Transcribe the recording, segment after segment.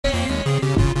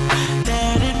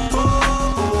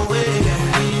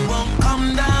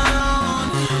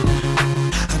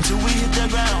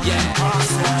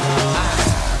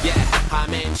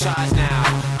charge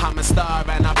now. I'm a star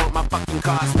and I brought my fucking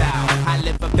car style. I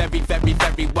live a very, very,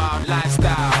 very wild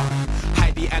lifestyle.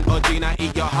 Heidi and Audrina,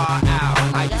 eat your heart out.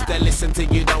 I used to listen to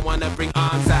you, don't wanna bring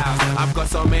arms out. I've got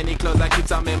so many clothes, I keep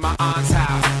some in my aunt's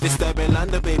house. Disturbing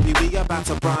London, baby, we about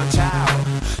to branch out.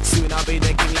 Soon I'll be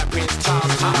the king like Prince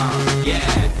Charles.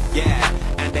 Yeah,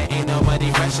 yeah, and there ain't nobody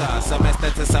fresher.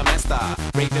 Semester to semester,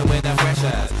 raving with the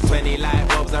freshers. 20 light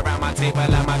bulbs around my table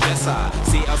and my dresser.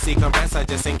 CLC compressor,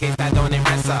 just in case that don't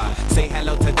impress her. Say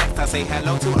hello to Dexter, say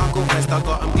hello to Uncle Fester.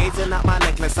 Got 'em gazing at my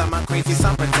necklace and my crazy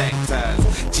sun protectors.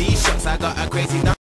 G-shots, I got a crazy